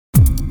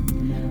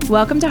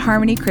Welcome to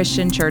Harmony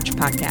Christian Church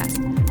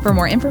Podcast. For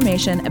more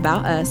information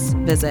about us,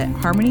 visit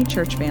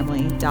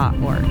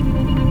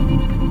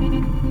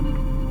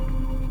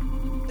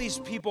harmonychurchfamily.org. These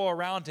people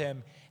around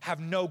him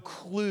have no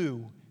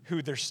clue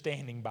who they're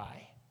standing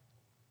by.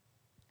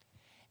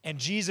 And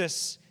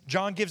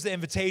John gives the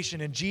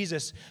invitation, and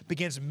Jesus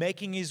begins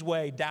making his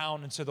way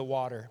down into the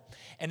water.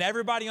 And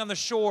everybody on the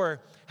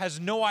shore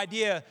has no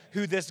idea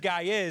who this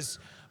guy is,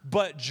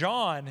 but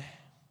John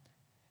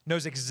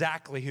knows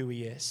exactly who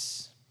he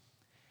is.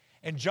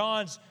 And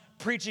John's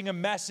preaching a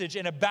message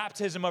and a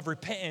baptism of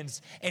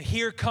repentance, and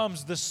here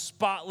comes the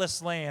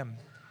spotless lamb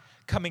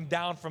coming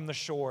down from the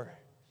shore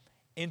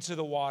into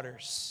the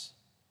waters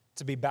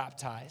to be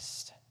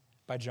baptized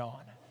by John.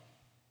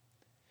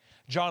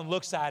 John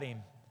looks at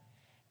him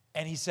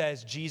and he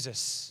says,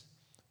 Jesus,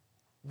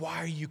 why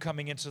are you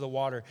coming into the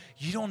water?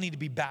 You don't need to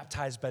be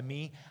baptized by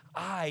me.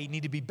 I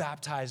need to be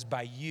baptized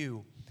by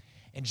you.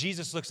 And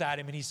Jesus looks at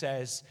him and he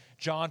says,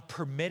 John,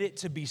 permit it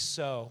to be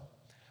so,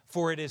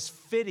 for it is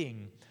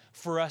fitting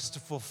for us to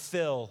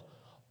fulfill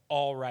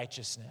all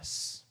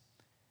righteousness.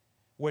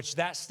 Which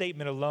that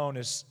statement alone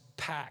is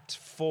packed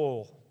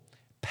full.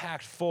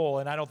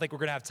 And I don't think we're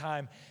going to have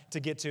time to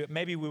get to it.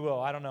 Maybe we will,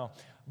 I don't know.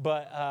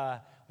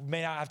 But we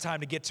may not have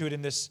time to get to it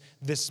in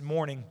this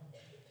morning.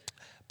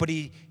 But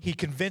he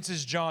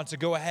convinces John to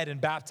go ahead and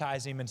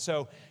baptize him. And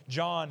so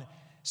John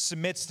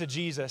submits to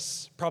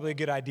Jesus, probably a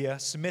good idea,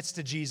 submits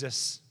to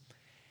Jesus.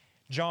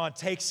 John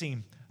takes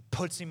him,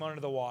 puts him under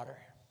the water,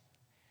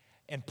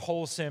 and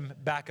pulls him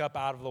back up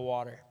out of the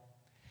water.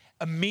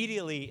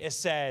 Immediately, it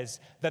says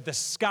that the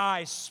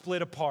sky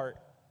split apart,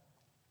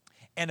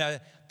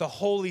 and the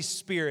Holy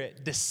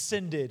Spirit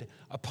descended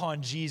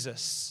upon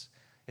Jesus.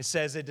 It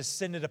says it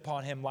descended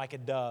upon him like a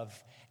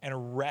dove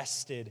and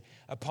rested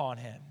upon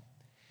him.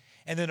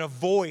 And then a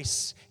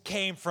voice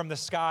came from the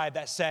sky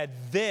that said,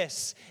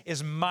 "This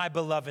is my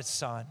beloved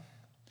Son,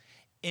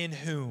 in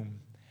whom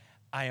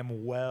I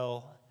am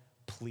well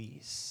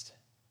pleased."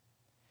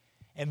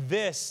 And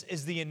this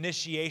is the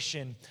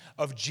initiation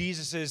of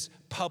Jesus'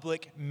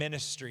 public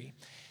ministry.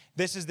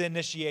 This is the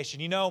initiation.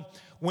 You know,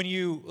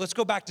 let's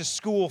go back to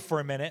school for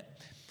a minute.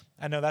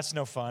 I know that's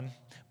no fun,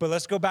 but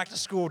let's go back to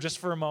school just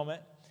for a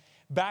moment.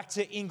 Back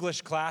to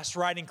English class,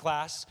 writing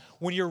class.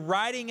 When you're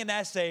writing an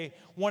essay,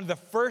 one of the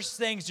first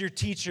things your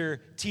teacher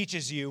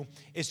teaches you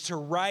is to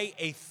write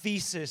a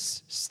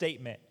thesis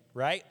statement,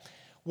 right?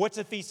 What's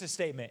a thesis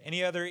statement?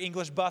 Any other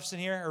English buffs in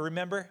here or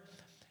remember?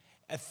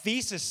 A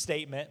thesis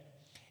statement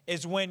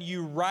is when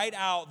you write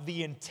out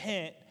the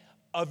intent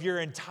of your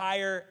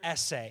entire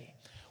essay.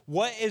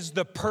 What is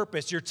the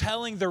purpose? You're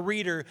telling the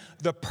reader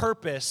the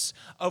purpose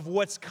of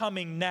what's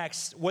coming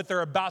next, what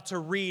they're about to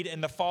read in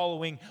the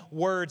following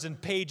words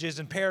and pages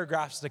and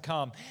paragraphs to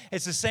come.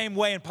 It's the same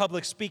way in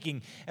public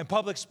speaking. In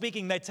public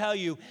speaking, they tell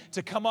you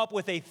to come up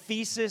with a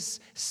thesis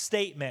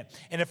statement.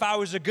 And if I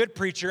was a good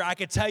preacher, I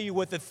could tell you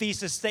what the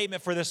thesis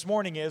statement for this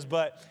morning is,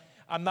 but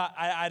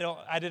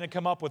I didn't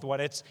come up with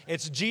one.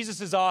 It's Jesus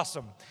is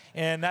awesome.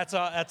 And that's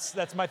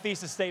my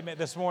thesis statement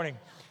this morning.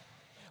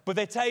 But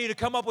they tell you to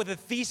come up with a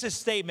thesis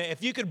statement.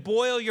 If you could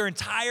boil your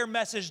entire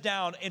message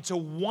down into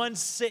one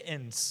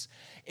sentence,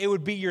 it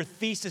would be your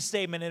thesis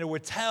statement, and it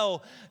would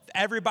tell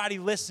everybody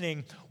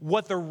listening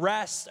what the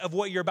rest of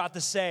what you're about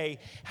to say,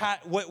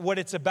 what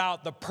it's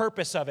about, the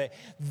purpose of it.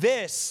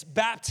 This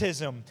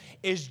baptism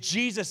is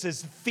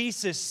Jesus'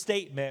 thesis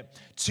statement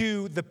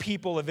to the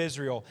people of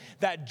Israel,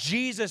 that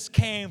Jesus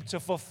came to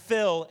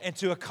fulfill and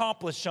to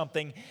accomplish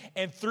something.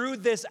 And through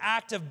this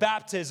act of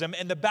baptism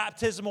and the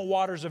baptismal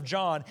waters of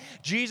John,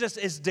 Jesus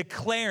is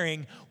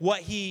declaring what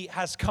he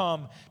has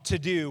come to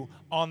do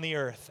on the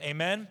earth.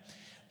 Amen?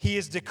 He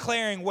is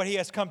declaring what he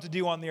has come to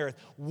do on the earth.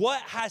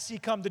 What has he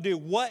come to do?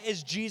 What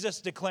is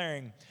Jesus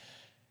declaring?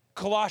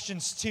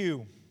 Colossians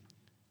 2.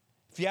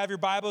 If you have your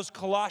Bibles,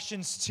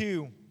 Colossians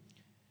 2,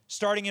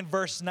 starting in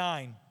verse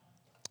 9.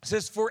 It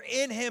says, "For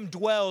in him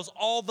dwells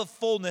all the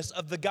fullness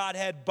of the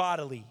Godhead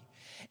bodily,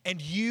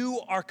 and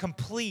you are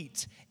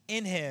complete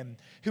in him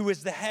who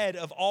is the head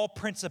of all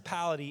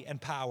principality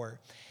and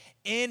power.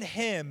 In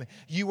him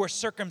you were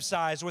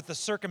circumcised with a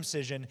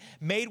circumcision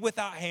made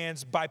without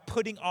hands by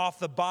putting off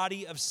the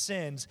body of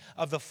sins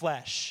of the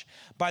flesh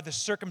by the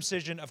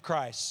circumcision of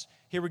Christ."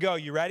 Here we go.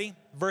 You ready?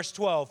 Verse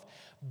 12.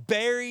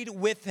 "Buried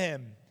with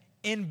him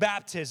in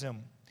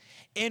baptism,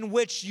 in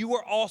which you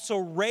were also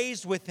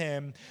raised with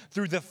him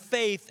through the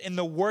faith in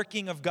the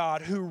working of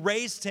God who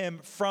raised him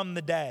from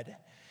the dead.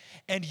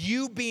 And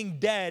you being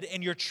dead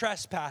in your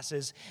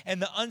trespasses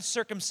and the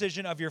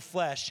uncircumcision of your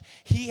flesh,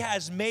 he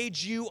has made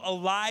you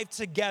alive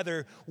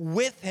together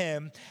with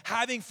him,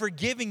 having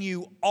forgiven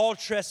you all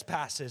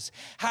trespasses,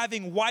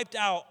 having wiped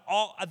out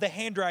all the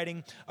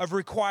handwriting of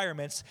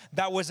requirements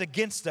that was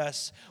against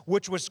us,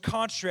 which was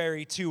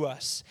contrary to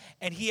us.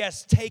 And he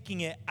has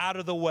taken it out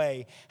of the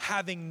way,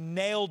 having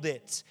nailed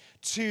it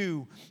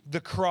to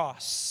the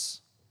cross."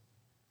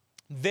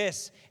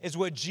 This is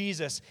what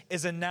Jesus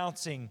is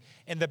announcing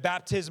in the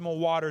baptismal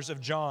waters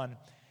of John.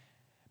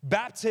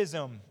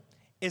 Baptism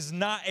is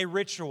not a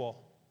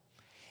ritual.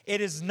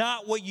 It is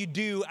not what you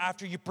do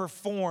after you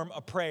perform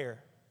a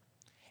prayer.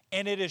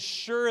 And it is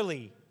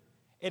certainly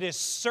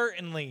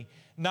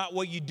not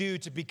what you do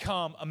to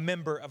become a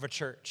member of a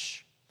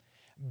church.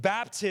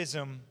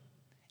 Baptism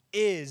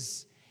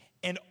is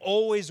and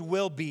always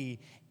will be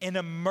an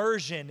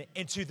immersion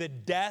into the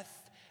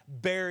death,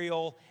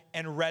 burial,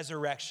 and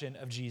resurrection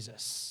of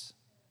Jesus.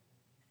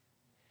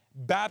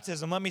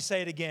 Baptism, let me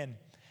say it again.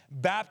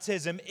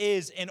 Baptism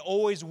is and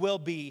always will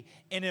be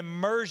an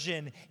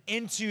immersion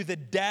into the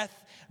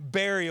death,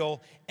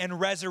 burial, and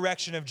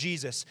resurrection of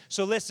Jesus.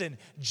 So listen,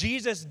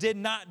 Jesus did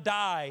not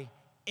die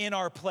in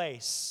our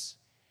place.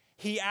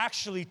 He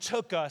actually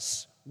took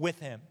us with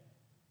him.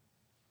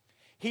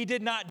 He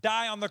did not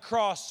die on the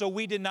cross, so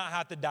we did not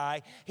have to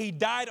die. He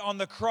died on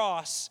the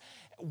cross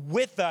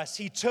with us.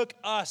 He took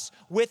us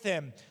with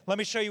him. Let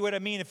me show you what I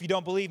mean if you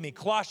don't believe me.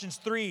 Colossians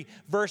 3,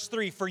 verse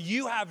 3, for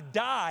you have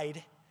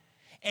died,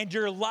 and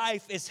your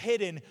life is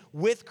hidden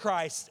with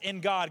Christ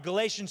in God.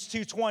 Galatians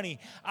 2:20,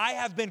 I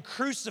have been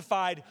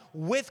crucified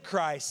with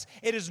Christ.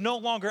 It is no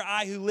longer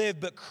I who live,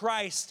 but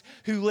Christ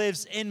who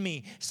lives in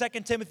me.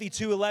 2 Timothy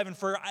 2:11,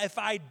 for if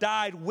I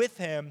died with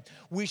him,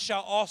 we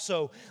shall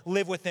also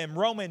live with him.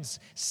 Romans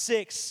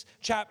 6,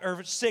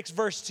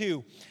 verse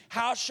 2,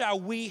 how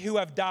shall we who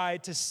have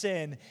died to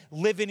sin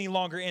live any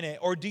longer in it?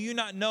 Or do you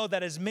not know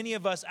that as many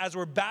of us as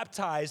were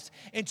baptized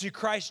into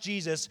Christ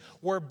Jesus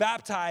were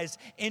baptized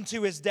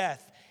into his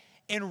death?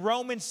 In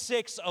Romans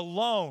 6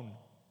 alone,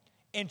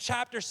 in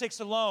chapter 6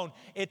 alone,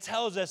 it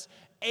tells us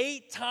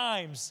 8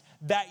 times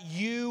that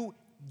you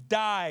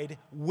died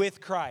with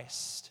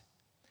Christ.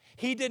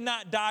 He did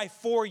not die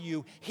for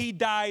you. He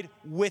died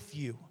with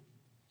you.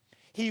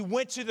 He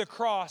went to the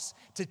cross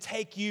to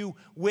take you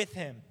with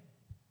him.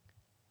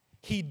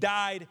 He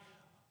died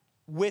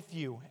with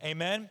you.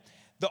 Amen?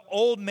 The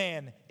old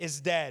man is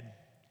dead.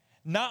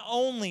 Not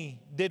only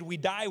did we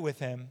die with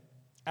him,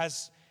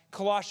 as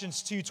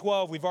Colossians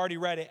 2:12, we've already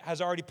read it, has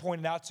already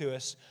pointed out to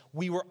us,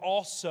 we were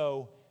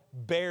also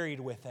buried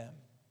with him.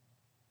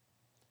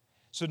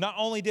 So not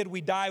only did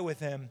we die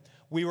with him,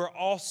 we were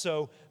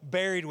also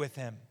buried with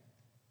him.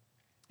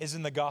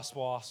 Isn't the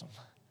gospel awesome?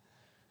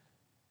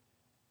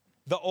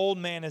 The old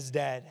man is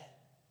dead,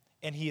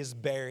 and he is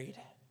buried.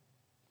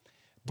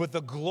 But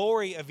the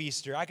glory of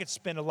Easter, I could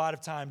spend a lot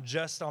of time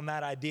just on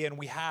that idea, and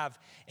we have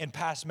in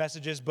past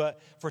messages, but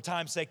for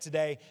time's sake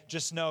today,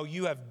 just know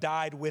you have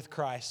died with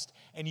Christ,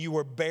 and you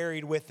were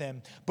buried with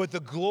him. But the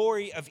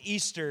glory of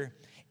Easter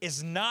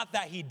is not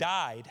that he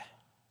died.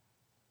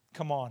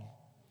 Come on.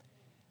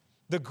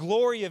 The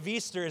glory of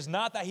Easter is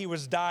not that he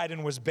was died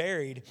and was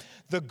buried.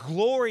 The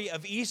glory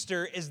of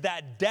Easter is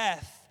that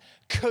death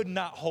could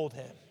not hold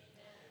him.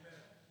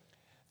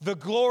 The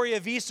glory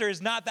of Easter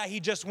is not that he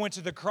just went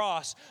to the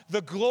cross.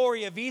 The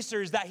glory of Easter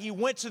is that he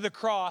went to the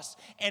cross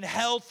and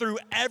held through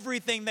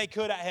everything they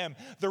could at him.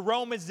 The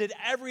Romans did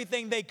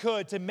everything they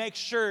could to make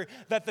sure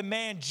that the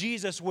man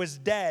Jesus was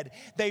dead.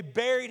 They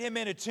buried him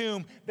in a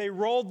tomb. They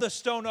rolled the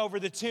stone over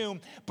the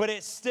tomb, but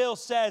it still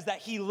says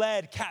that he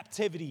led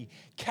captivity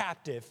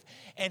captive.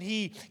 And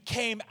he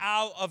came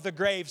out of the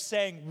grave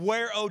saying,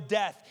 where, O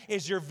death,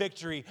 is your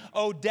victory?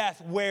 O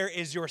death, where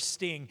is your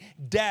sting?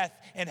 Death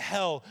and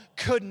hell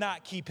could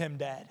not keep him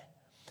dead.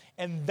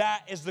 And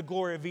that is the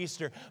glory of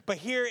Easter. But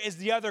here is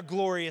the other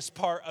glorious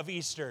part of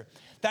Easter,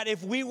 that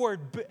if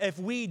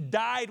we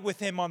died with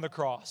him on the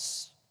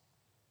cross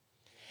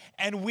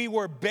and we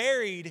were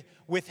buried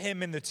with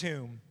him in the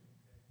tomb,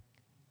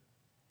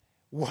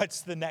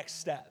 what's the next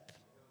step?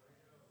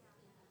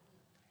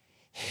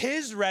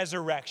 His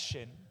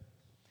resurrection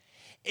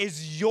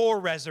is your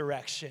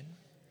resurrection.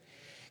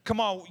 Come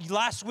on,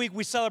 last week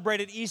we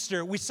celebrated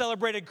Easter. We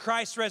celebrated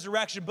Christ's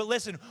resurrection. But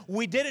listen,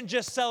 we didn't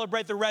just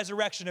celebrate the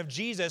resurrection of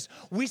Jesus.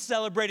 We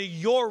celebrated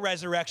your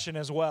resurrection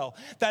as well.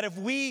 That if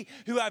we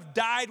who have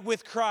died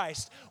with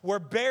Christ were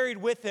buried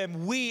with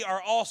him, we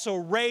are also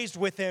raised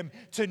with him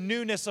to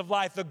newness of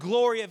life. The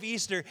glory of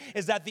Easter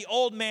is that the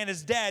old man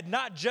is dead.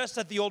 Not just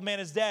that the old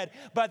man is dead,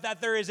 but that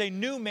there is a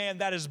new man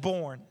that is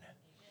born.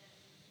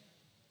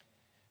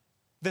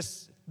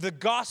 The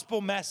gospel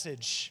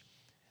message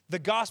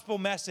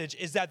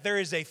is that there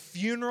is a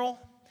funeral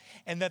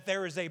and that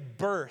there is a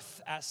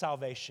birth at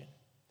salvation.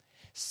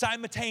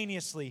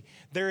 Simultaneously,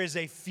 there is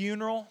a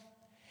funeral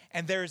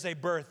and there is a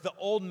birth. The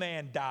old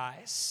man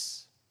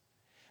dies.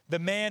 The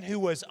man who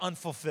was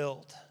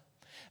unfulfilled.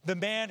 The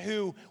man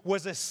who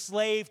was a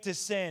slave to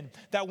sin,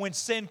 that when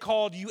sin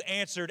called, you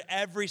answered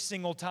every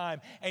single time,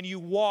 and you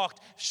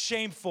walked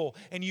shameful,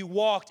 and you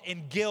walked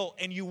in guilt,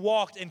 and you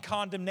walked in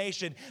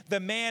condemnation. The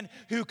man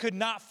who could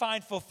not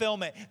find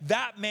fulfillment,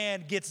 that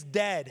man gets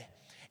dead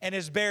and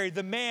is buried.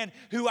 The man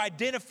who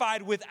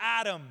identified with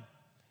Adam,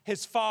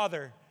 his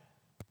father,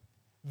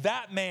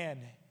 that man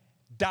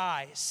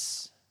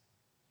dies.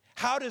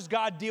 How does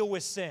God deal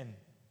with sin?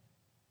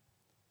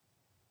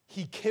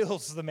 He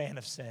kills the man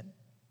of sin.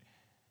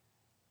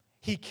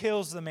 He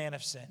kills the man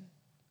of sin.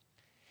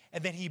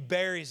 And then he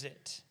buries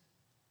it.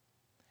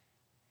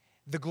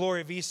 The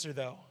glory of Easter,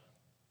 though,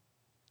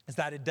 is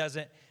that it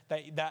doesn't,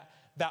 that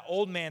that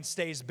old man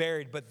stays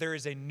buried, but there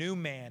is a new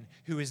man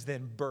who is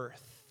then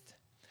birthed.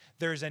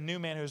 There is a new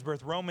man who is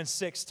birthed. Romans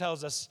 6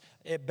 tells us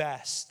it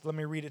best. Let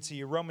me read it to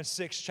you. Romans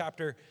 6,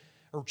 chapter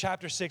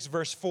 6,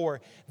 verse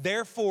 4.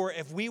 Therefore,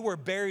 if we were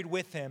buried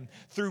with him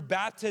through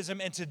baptism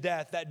into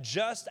death, that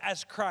just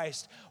as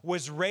Christ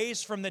was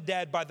raised from the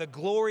dead by the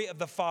glory of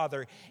the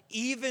Father,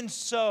 even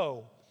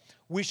so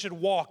we should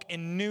walk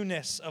in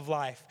newness of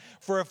life.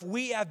 For if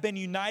we have been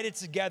united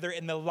together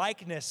in the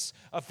likeness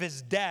of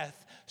his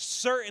death,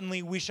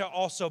 certainly we shall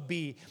also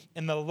be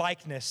in the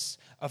likeness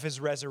of his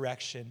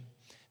resurrection.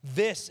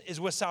 This is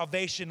what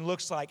salvation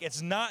looks like.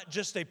 It's not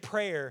just a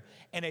prayer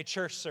and a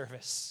church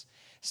service.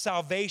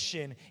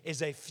 Salvation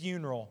is a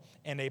funeral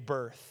and a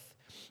birth.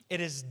 It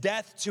is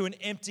death to an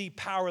empty,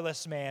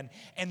 powerless man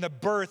and the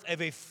birth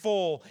of a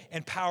full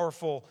and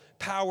powerful,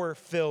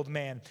 power-filled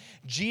man.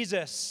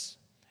 Jesus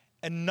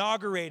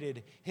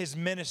inaugurated his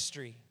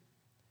ministry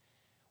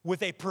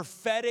with a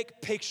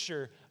prophetic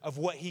picture of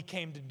what he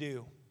came to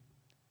do,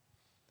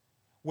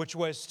 which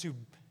was to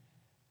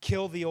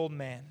kill the old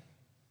man,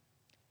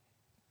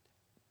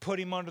 put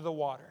him under the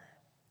water,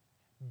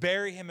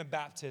 bury him in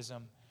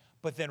baptism,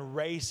 but then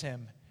raise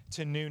him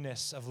to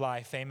newness of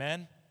life.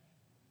 Amen?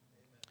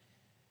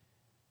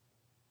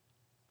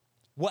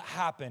 What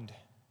happened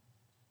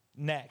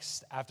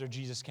next after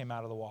Jesus came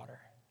out of the water?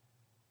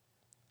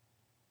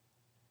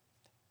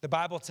 The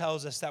Bible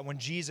tells us that when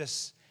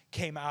Jesus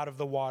came out of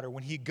the water,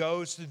 when he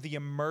goes through the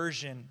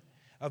immersion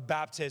of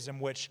baptism,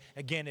 which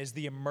again is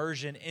the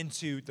immersion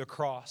into the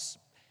cross,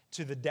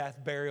 to the death,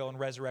 burial, and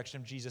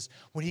resurrection of Jesus.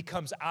 When he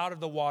comes out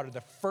of the water,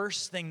 the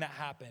first thing that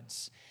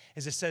happens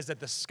is it says that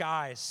the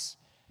skies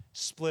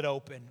split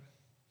open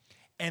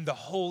and the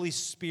Holy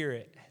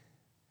Spirit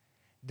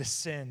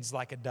descends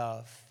like a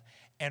dove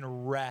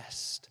and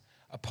rests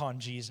upon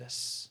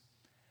Jesus.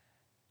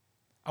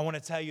 I want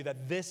to tell you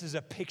that this is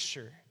a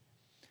picture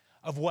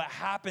of what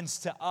happens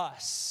to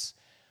us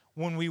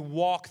when we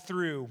walk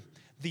through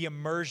the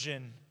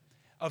immersion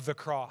of the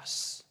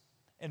cross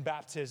in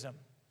baptism.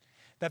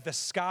 That the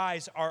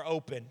skies are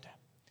opened,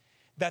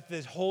 that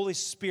the Holy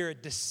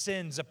Spirit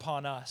descends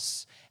upon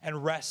us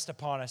and rests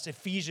upon us.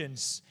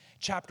 Ephesians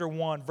chapter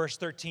 1, verse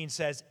 13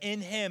 says, in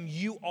him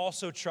you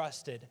also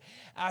trusted,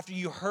 after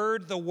you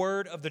heard the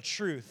word of the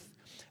truth,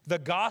 the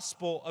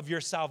gospel of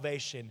your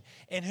salvation,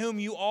 in whom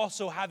you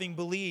also, having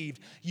believed,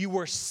 you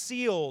were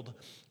sealed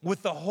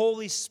with the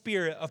Holy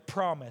Spirit of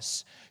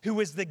promise,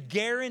 who is the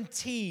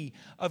guarantee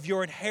of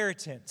your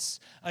inheritance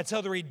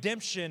until the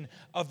redemption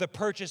of the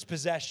purchased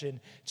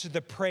possession, to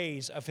the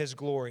praise of his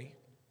glory.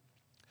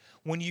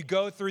 When you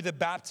go through the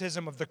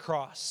baptism of the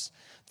cross,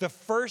 the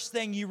first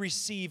thing you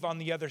receive on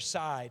the other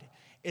side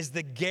is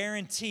the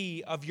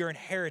guarantee of your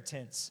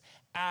inheritance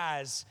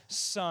as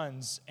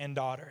sons and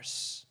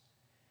daughters.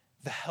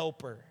 The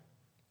helper,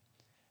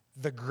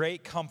 the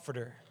great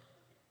comforter,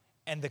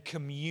 and the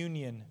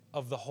communion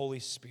of the Holy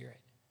Spirit.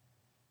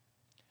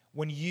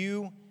 When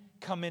you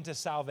come into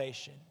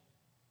salvation,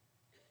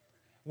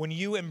 when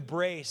you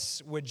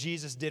embrace what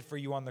Jesus did for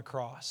you on the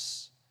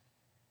cross,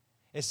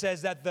 it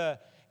says that the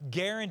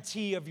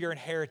guarantee of your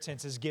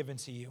inheritance is given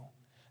to you.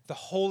 The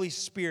Holy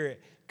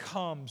Spirit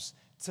comes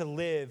to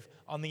live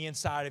on the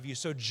inside of you.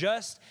 So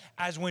just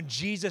as when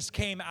Jesus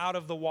came out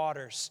of the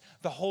waters,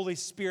 the Holy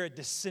Spirit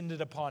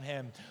descended upon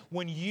him.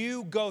 When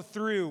you go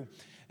through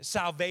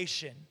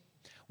salvation,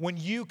 when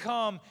you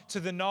come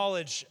to the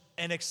knowledge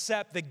and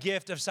accept the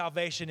gift of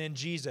salvation in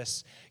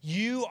Jesus,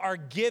 you are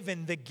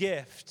given the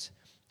gift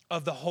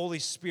of the Holy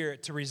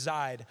Spirit to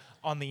reside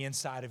on the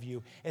inside of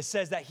you. It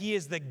says that he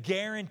is the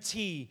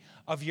guarantee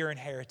of your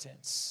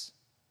inheritance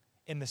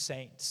in the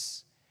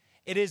saints.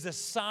 It is a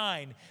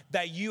sign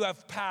that you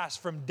have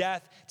passed from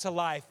death to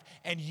life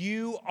and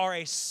you are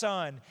a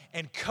son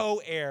and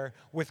co-heir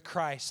with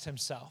Christ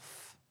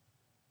himself.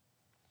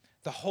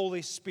 The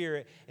Holy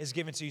Spirit is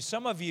given to you.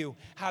 Some of you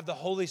have the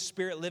Holy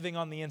Spirit living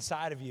on the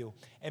inside of you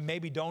and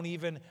maybe don't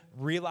even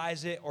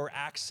realize it or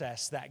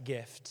access that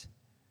gift.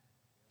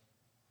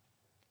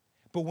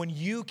 But when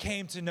you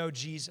came to know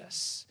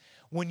Jesus,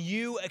 when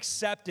you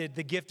accepted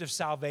the gift of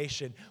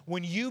salvation,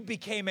 when you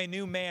became a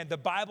new man, the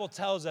Bible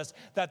tells us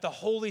that the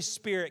Holy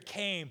Spirit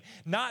came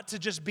not to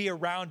just be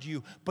around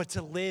you, but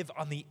to live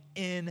on the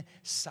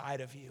inside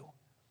of you.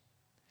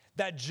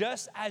 That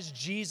just as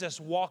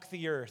Jesus walked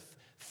the earth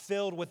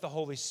filled with the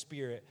Holy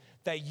Spirit,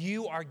 that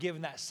you are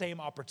given that same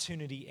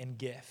opportunity and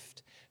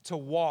gift to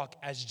walk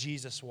as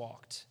Jesus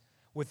walked,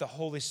 with the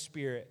Holy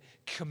Spirit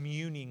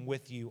communing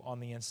with you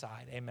on the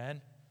inside.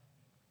 Amen?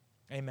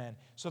 Amen.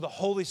 So the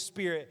Holy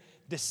Spirit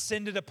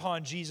descended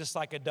upon Jesus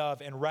like a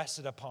dove and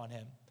rested upon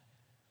him.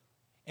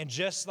 And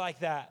just like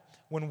that,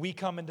 when we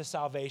come into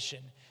salvation,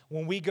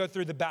 when we go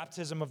through the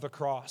baptism of the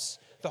cross,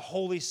 the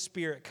Holy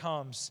Spirit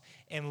comes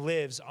and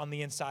lives on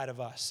the inside of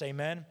us.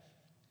 Amen?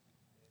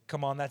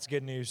 Come on, that's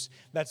good news.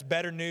 That's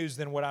better news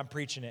than what I'm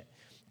preaching it.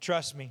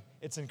 Trust me,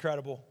 it's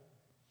incredible.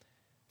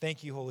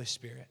 Thank you, Holy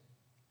Spirit.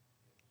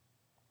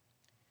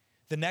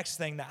 The next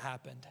thing that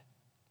happened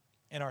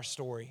in our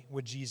story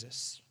with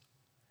Jesus,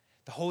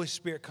 the Holy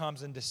Spirit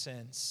comes and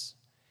descends.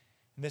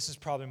 And this is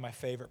probably my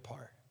favorite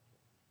part.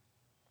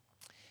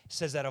 It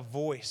says that a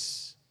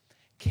voice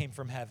came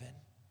from heaven.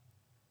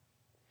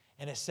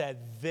 And it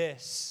said,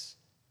 "This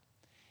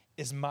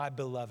is my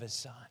beloved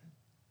Son,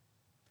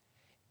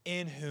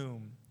 in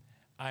whom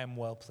I am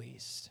well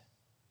pleased."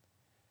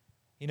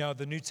 You know,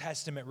 the New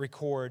Testament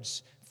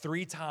records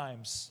three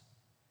times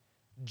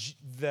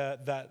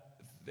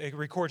it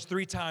records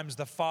three times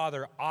the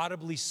Father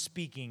audibly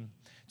speaking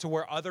to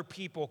where other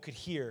people could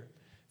hear.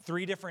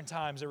 3 different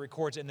times it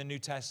records in the New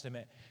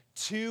Testament.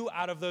 2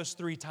 out of those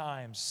 3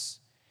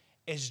 times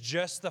is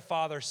just the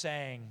Father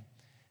saying,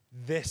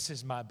 "This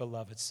is my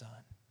beloved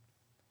Son,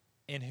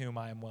 in whom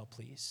I am well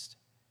pleased."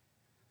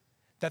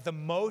 That the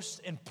most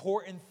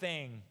important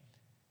thing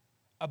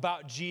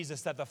about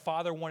Jesus that the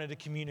Father wanted to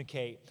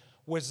communicate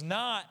was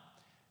not,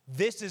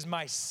 "This is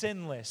my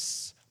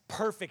sinless,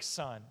 perfect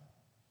Son."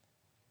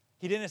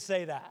 He didn't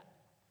say that.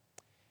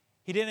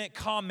 He didn't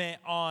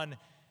comment on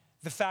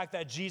the fact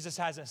that Jesus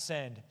hasn't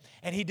sinned.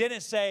 And he didn't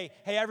say,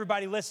 "Hey,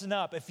 everybody, listen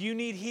up. If you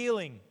need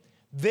healing,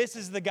 this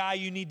is the guy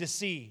you need to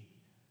see."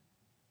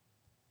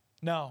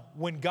 No,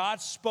 when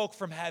God spoke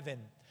from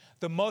heaven,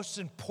 the most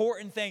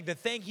important thing, the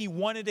thing he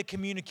wanted to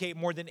communicate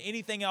more than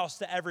anything else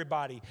to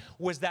everybody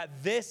was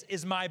that this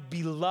is my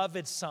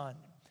beloved Son,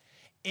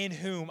 in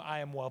whom I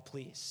am well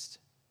pleased.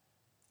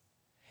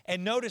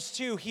 And notice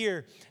too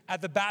here at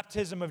the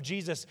baptism of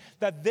Jesus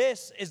that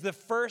this is the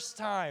first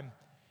time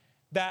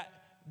that,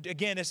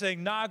 again, it's an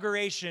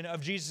inauguration of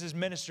Jesus'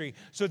 ministry.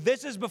 So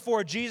this is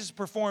before Jesus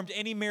performed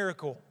any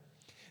miracle.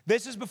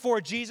 This is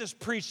before Jesus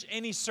preached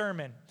any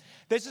sermon.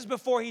 This is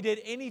before he did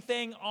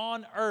anything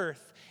on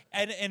earth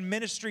and in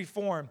ministry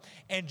form.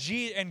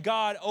 And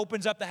God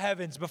opens up the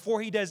heavens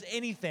before he does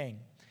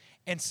anything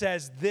and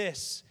says,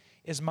 "This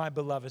is my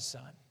beloved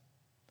Son,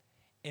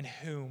 in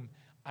whom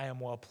I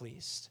am well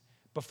pleased,"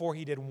 before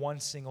he did one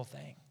single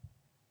thing.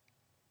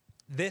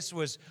 This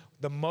was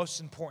the most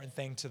important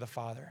thing to the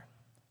Father.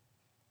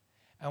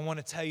 I want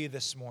to tell you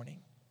this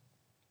morning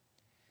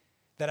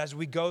that as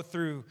we go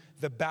through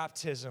the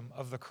baptism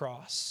of the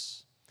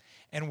cross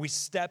and we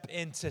step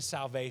into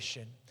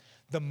salvation,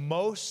 the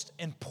most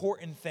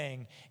important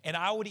thing, and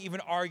I would even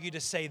argue to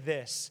say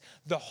this,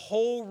 the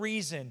whole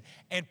reason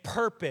and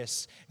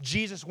purpose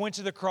Jesus went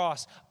to the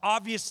cross,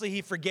 obviously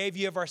he forgave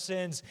you of our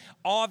sins,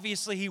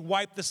 obviously he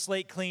wiped the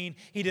slate clean,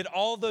 he did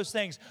all those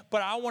things,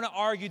 but I want to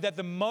argue that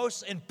the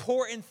most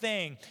important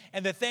thing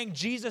and the thing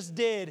Jesus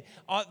did,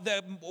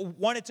 that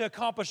wanted to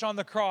accomplish on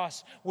the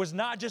cross was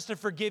not just to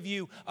forgive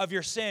you of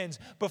your sins,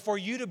 but for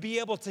you to be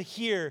able to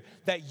hear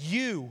that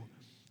you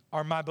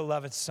are my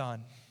beloved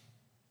Son,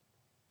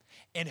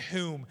 in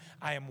whom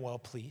I am well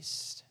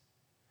pleased.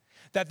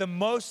 That the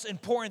most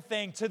important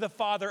thing to the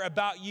Father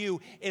about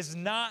you is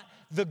not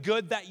the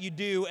good that you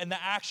do and the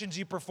actions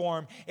you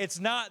perform. It's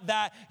not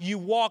that you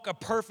walk a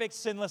perfect,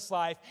 sinless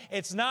life.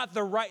 It's not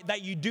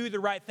that you do the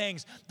right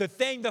things. The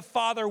thing the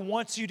Father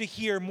wants you to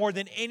hear more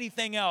than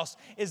anything else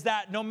is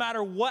that no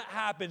matter what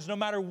happens, no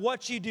matter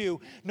what you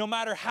do, no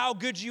matter how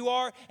good you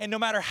are, and no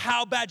matter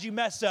how bad you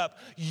mess up,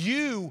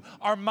 you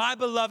are my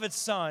beloved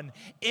Son,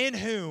 in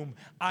whom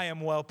I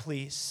am well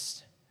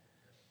pleased.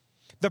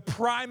 The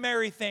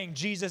primary thing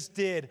Jesus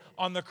did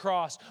on the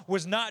cross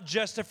was not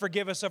just to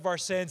forgive us of our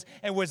sins,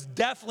 and was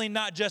definitely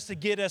not just to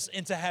get us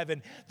into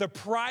heaven. The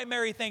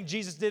primary thing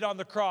Jesus did on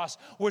the cross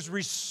was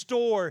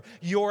restore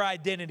your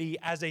identity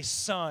as a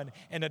son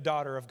and a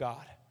daughter of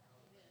God.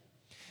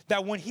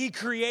 That when he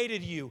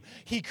created you,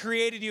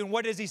 and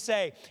what does he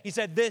say? He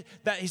said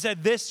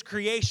this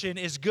creation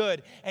is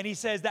good. And he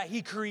says that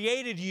he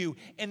created you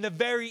in the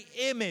very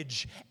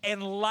image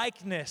and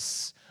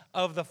likeness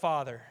of the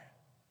Father.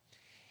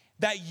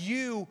 That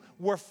you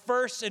were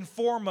first and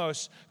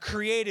foremost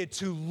created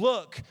to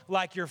look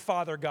like your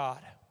Father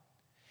God.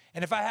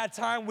 And if I had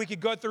time, we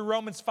could go through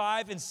Romans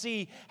 5 and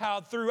see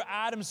how through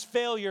Adam's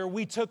failure,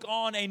 we took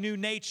on a new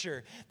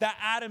nature. That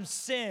Adam's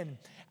sin,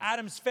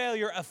 Adam's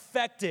failure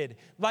affected,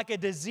 like a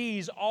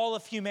disease, all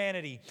of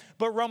humanity.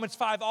 But Romans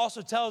 5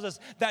 also tells us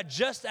that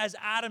just as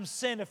Adam's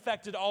sin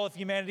affected all of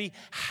humanity,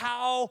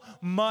 how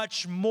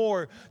much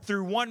more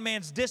through one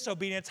man's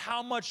disobedience,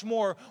 how much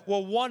more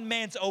will one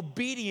man's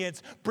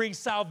obedience bring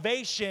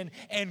salvation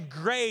and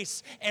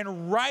grace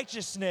and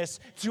righteousness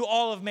to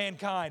all of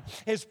mankind?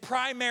 His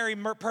primary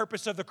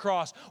purpose of the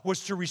cross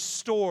was to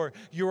restore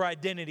your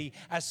identity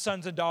as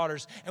sons and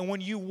daughters. And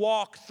when you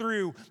walk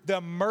through the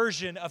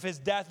immersion of his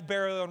death,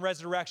 burial, and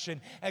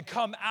resurrection and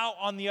come out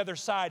on the other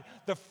side,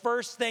 the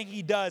first thing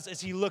he does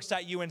is he looks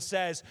at you and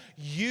says,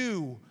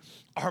 "You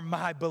are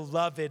my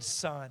beloved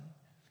Son,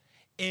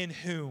 in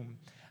whom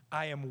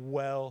I am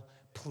well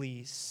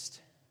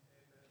pleased."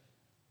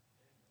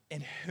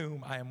 In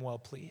whom I am well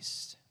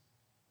pleased.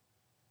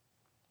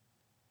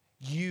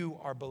 You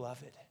are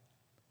beloved.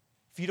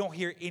 If you don't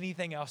hear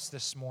anything else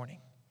this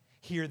morning,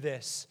 hear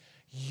this.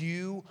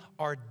 You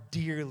are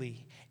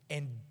dearly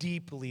and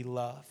deeply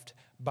loved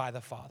by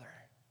the Father.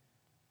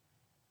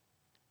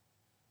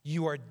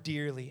 You are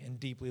dearly and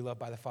deeply loved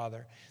by the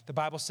Father. The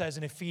Bible says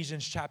in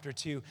Ephesians chapter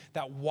 2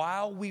 that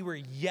while we were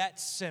yet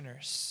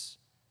sinners,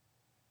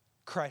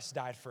 Christ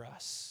died for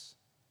us.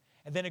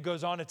 And then it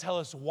goes on to tell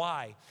us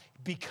why.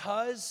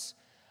 Because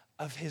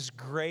of his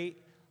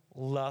great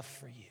love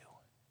for you.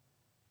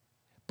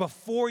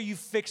 Before you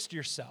fixed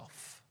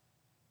yourself,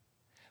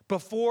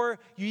 before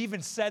you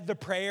even said the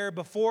prayer,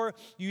 before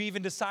you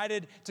even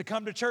decided to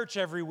come to church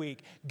every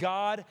week,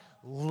 God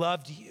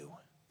loved you.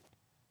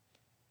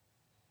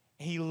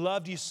 He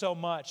loved you so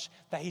much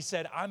that he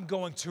said, I'm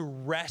going to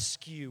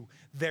rescue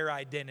their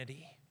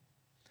identity.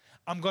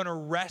 I'm going to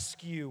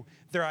rescue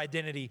their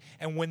identity.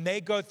 And when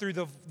they go through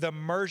the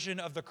immersion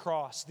of the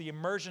cross, the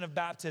immersion of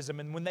baptism,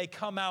 and when they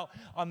come out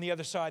on the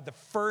other side, the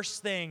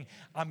first thing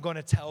I'm going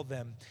to tell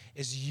them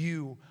is,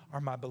 you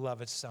are my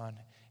beloved Son,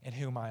 in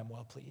whom I am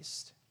well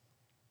pleased.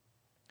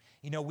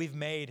 You know, we've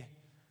made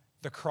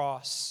the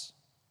cross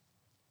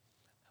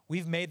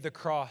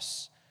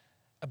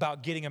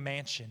about getting a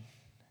mansion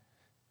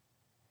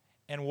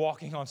and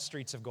walking on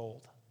streets of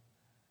gold.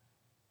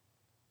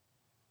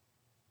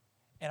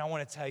 And I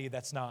want to tell you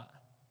that's not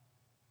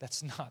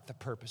the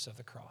purpose of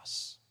the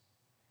cross.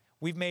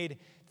 We've made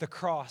the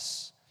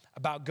cross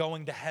about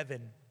going to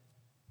heaven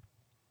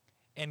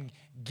and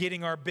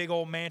getting our big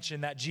old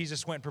mansion that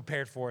Jesus went and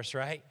prepared for us,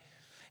 right?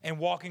 And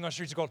walking on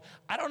streets of gold.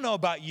 I don't know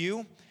about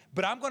you,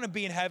 but I'm going to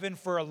be in heaven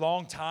for a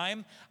long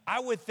time. I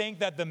would think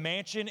that the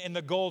mansion and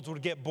the golds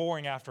would get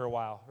boring after a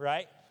while,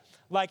 right?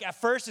 Like at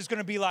first it's going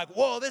to be like,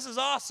 whoa, this is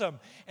awesome.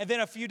 And then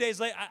a few days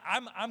later,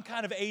 I'm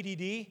kind of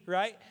ADD,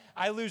 right?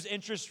 I lose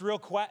interest real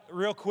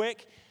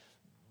quick.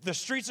 The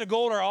streets of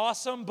gold are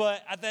awesome,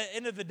 but at the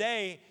end of the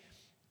day,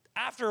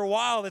 after a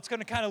while, it's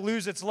going to kind of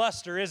lose its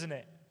luster, isn't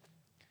it?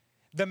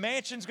 The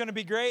mansion's going to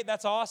be great.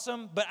 That's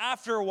awesome. But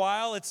after a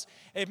while,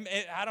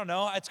 I don't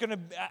know.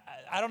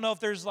 I don't know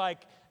if there's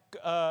like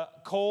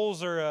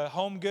Kohl's or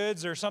Home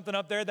Goods or something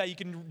up there that you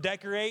can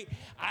decorate.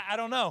 I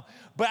don't know.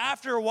 But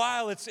after a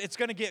while, it's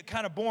going to get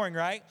kind of boring,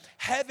 right?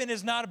 Heaven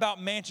is not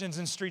about mansions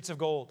and streets of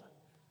gold.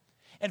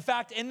 In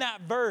fact, in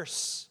that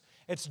verse,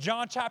 it's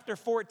John chapter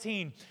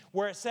 14,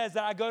 where it says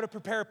that I go to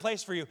prepare a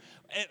place for you.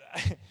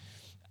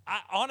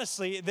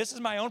 Honestly, this is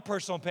my own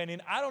personal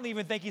opinion. I don't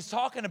even think he's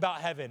talking about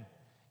heaven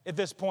at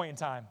this point in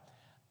time.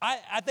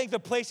 I think the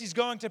place he's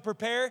going to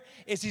prepare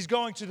is he's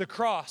going to the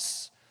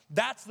cross.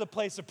 That's the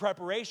place of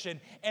preparation.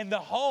 And the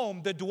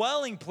home, the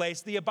dwelling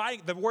place, the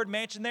abiding, the word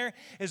mansion there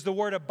is the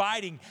word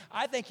abiding.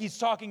 I think he's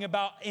talking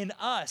about in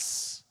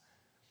us.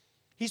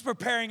 He's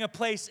preparing a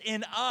place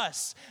in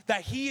us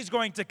that he is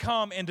going to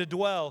come and to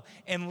dwell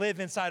and live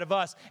inside of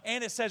us.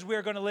 And it says we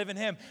are going to live in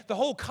him. The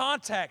whole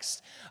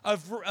context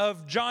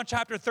of John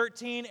chapter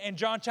 13 and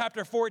John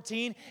chapter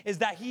 14 is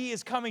that he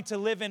is coming to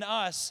live in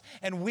us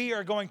and we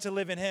are going to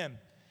live in him.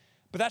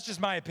 But that's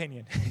just my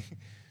opinion.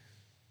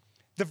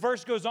 The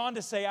verse goes on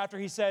to say, after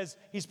he says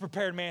he's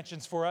prepared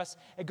mansions for us,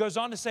 it goes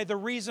on to say the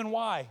reason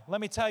why.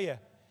 Let me tell you.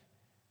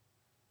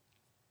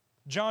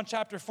 John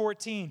chapter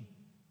 14.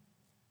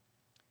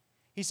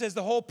 He says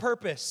the whole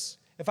purpose,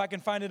 if I can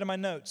find it in my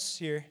notes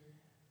here,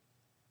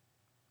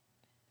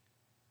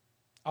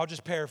 I'll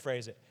just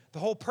paraphrase it. The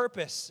whole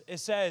purpose, it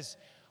says,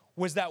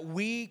 was that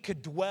we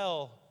could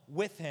dwell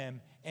with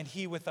him and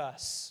he with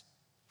us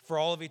for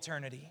all of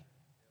eternity.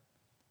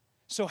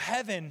 So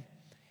heaven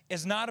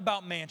is not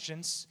about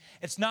mansions.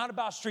 It's not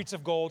about streets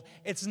of gold.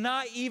 It's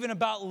not even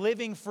about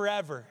living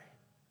forever.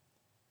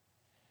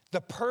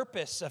 The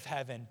purpose of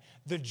heaven,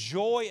 the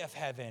joy of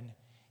heaven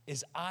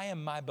is I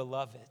am my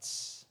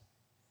beloved's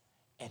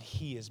and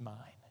he is mine.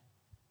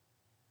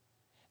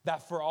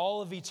 That for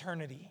all of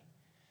eternity,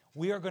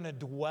 we are going to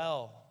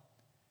dwell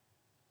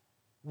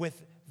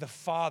with the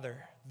Father,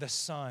 the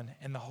Son,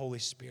 and the Holy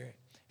Spirit.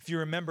 If you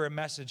remember a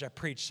message I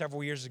preached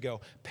several years ago,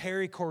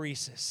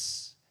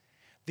 perichoresis,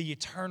 the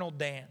eternal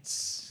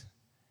dance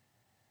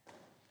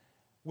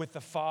with the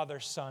Father,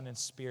 Son, and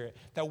Spirit,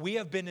 that we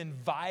have been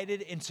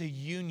invited into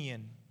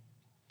union,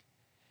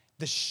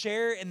 to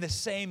share in the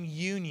same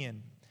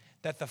union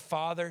that the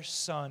Father,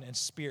 Son, and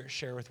Spirit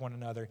share with one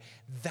another.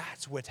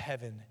 That's what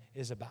heaven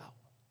is about.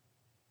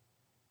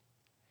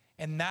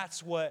 And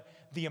that's what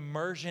the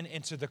immersion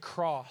into the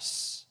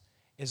cross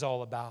is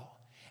all about.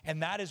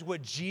 And that is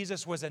what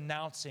Jesus was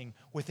announcing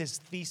with his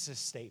thesis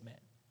statement,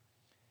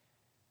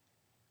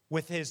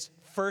 with his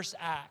first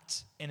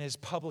act in his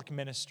public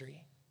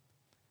ministry,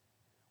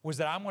 was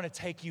that I'm going to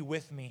take you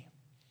with me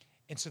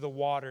into the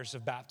waters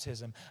of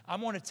baptism.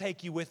 I'm going to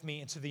take you with me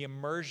into the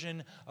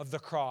immersion of the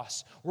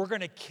cross. We're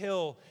going to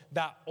kill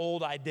that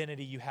old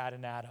identity you had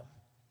in Adam.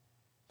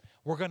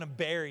 We're going to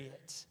bury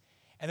it.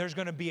 And there's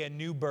going to be a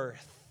new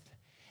birth.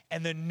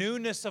 And the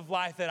newness of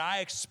life that I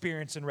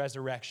experience in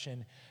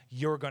resurrection,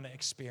 you're going to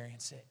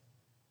experience it.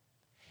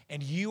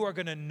 And you are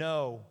going to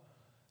know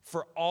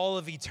for all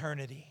of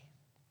eternity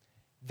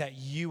that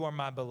you are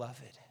my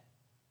beloved.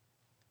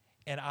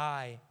 And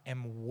I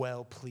am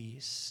well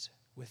pleased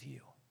with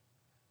you.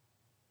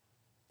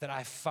 That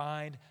I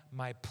find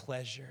my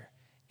pleasure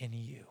in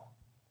you.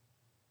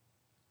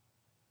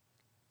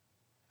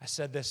 I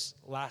said this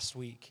last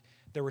week.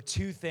 There were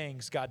two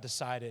things God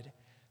decided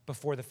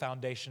before the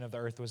foundation of the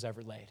earth was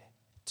ever laid.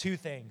 Two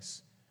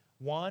things.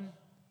 One,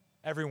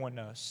 everyone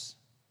knows.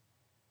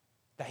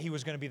 that he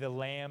was going to be the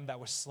lamb that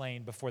was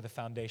slain before the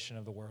foundation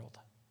of the world.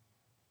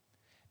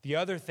 The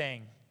other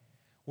thing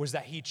was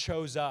that he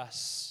chose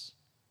us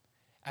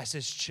as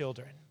his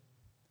children.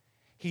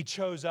 He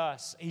chose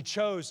us. He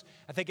chose,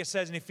 I think it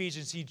says in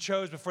Ephesians, he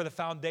chose before the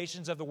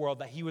foundations of the world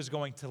that he was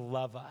going to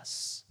love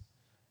us.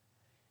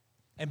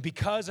 And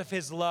because of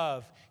his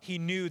love, he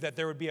knew that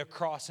there would be a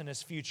cross in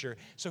his future.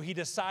 So he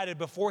decided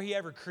before he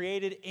ever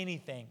created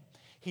anything,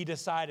 he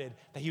decided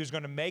that he was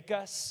going to make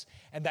us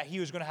and that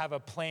he was going to have a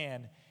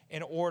plan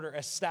in order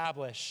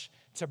establish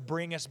to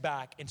bring us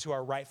back into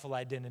our rightful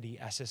identity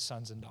as his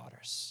sons and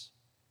daughters.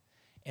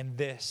 And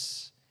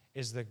this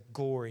is the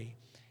glory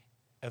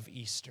of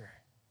Easter.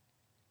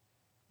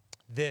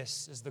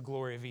 This is the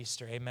glory of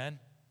Easter. Amen.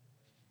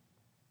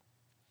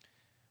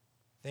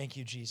 Thank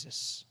you,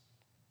 Jesus.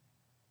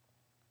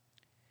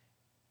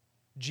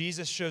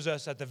 Jesus shows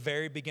us at the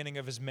very beginning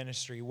of his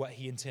ministry what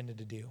he intended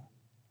to do.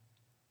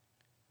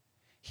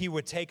 He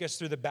would take us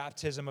through the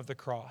baptism of the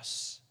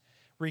cross,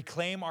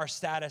 reclaim our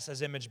status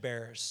as image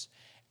bearers,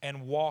 and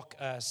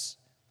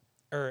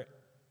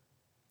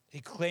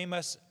claim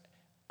us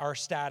our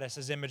status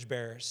as image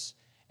bearers,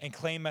 and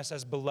claim us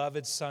as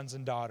beloved sons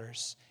and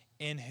daughters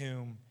in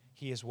whom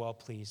he is well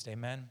pleased.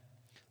 Amen.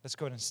 Let's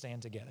go ahead and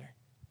stand together.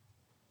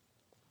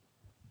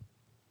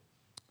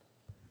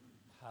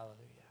 Hallelujah.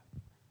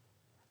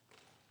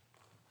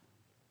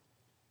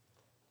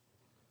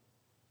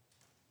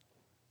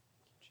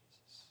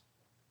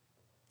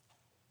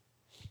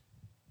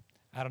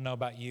 I don't know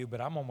about you, but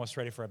I'm almost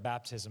ready for a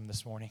baptism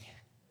this morning.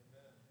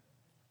 Amen.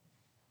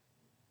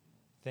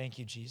 Thank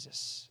you,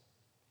 Jesus.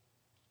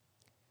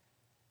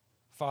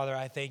 Father,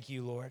 I thank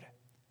you, Lord,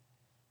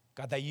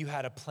 God, that you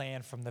had a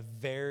plan from the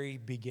very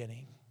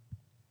beginning.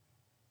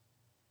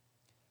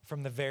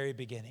 From the very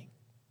beginning.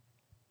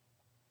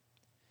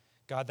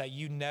 God, that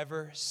you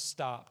never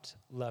stopped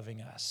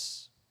loving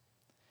us.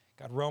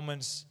 God,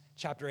 Romans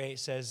chapter 8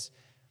 says,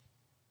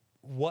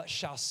 what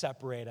shall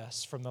separate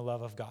us from the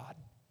love of God?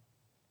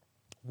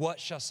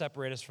 What shall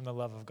separate us from the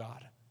love of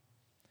God?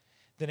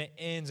 Then it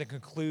ends and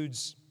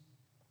concludes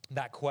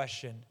that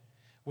question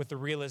with the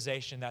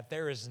realization that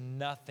there is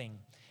nothing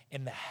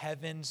in the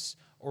heavens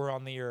or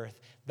on the earth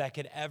that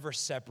could ever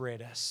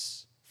separate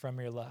us from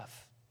your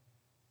love.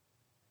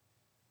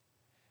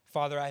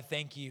 Father, I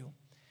thank you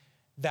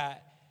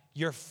that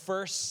your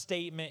first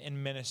statement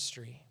in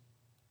ministry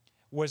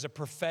was a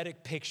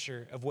prophetic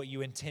picture of what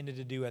you intended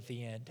to do at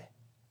the end,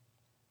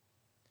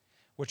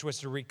 which was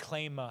to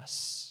reclaim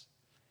us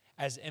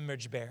as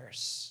image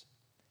bearers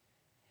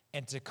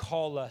and to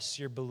call us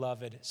your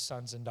beloved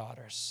sons and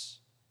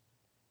daughters.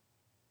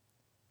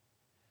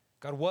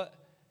 God,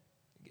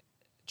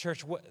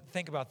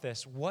 think about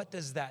this. What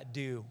does that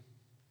do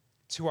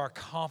to our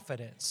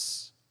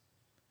confidence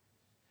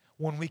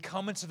when we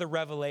come into the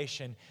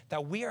revelation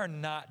that we are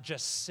not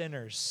just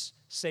sinners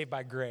saved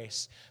by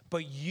grace,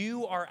 but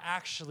you are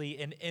actually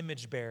an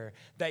image bearer,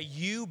 that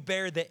you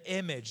bear the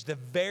image, the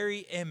very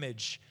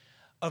image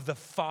of the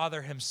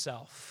Father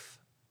himself?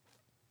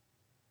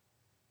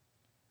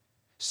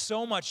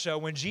 So much so,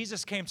 when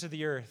Jesus came to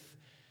the earth,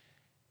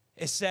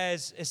 it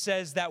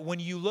says that when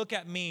you look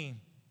at me,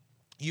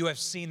 you have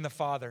seen the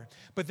Father.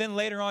 But then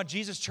later on,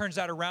 Jesus turns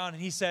that around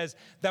and he says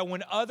that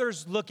when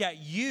others look at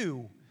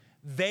you,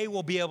 they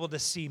will be able to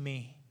see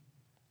me.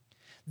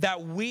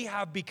 That we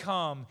have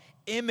become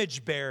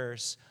image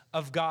bearers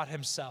of God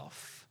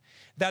himself.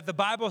 That the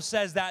Bible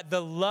says that the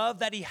love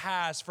that he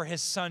has for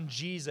his son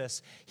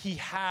Jesus, he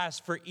has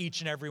for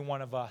each and every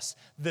one of us.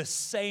 The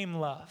same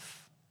love.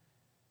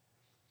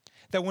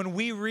 That when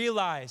we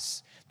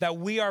realize that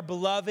we are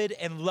beloved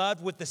and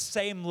loved with the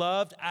same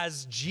love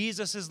as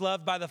Jesus is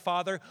loved by the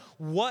Father,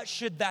 what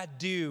should that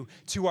do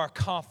to our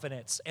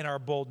confidence and our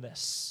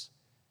boldness?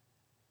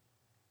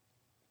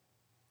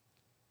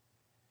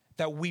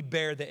 That we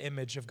bear the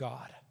image of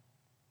God.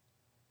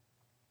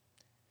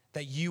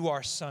 That you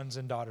are sons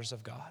and daughters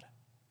of God.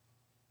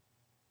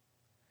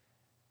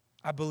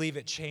 I believe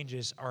it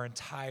changes our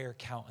entire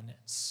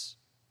countenance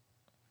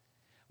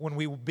when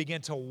we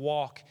begin to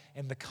walk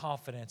in the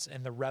confidence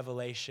and the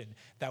revelation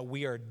that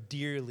we are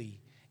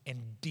dearly and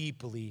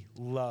deeply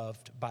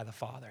loved by the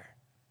Father.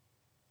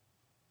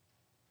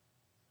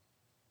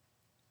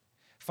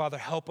 Father,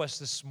 help us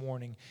this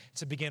morning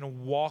to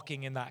begin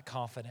walking in that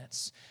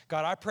confidence.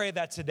 God, I pray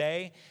that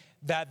today,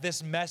 that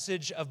this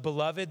message of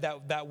beloved,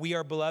 that we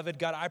are beloved,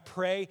 God, I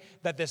pray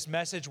that this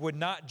message would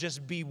not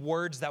just be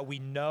words that we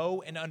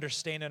know and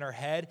understand in our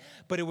head,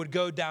 but it would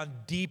go down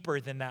deeper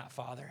than that,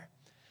 Father.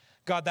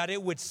 God, that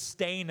it would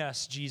stain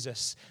us,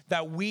 Jesus,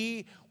 that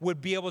we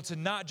would be able to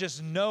not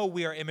just know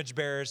we are image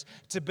bearers,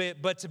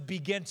 but to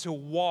begin to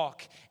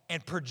walk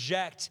and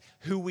project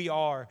who we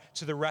are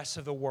to the rest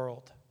of the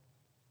world.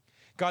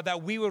 God,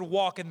 that we would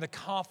walk in the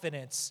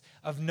confidence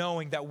of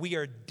knowing that we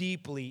are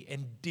deeply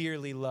and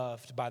dearly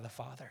loved by the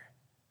Father.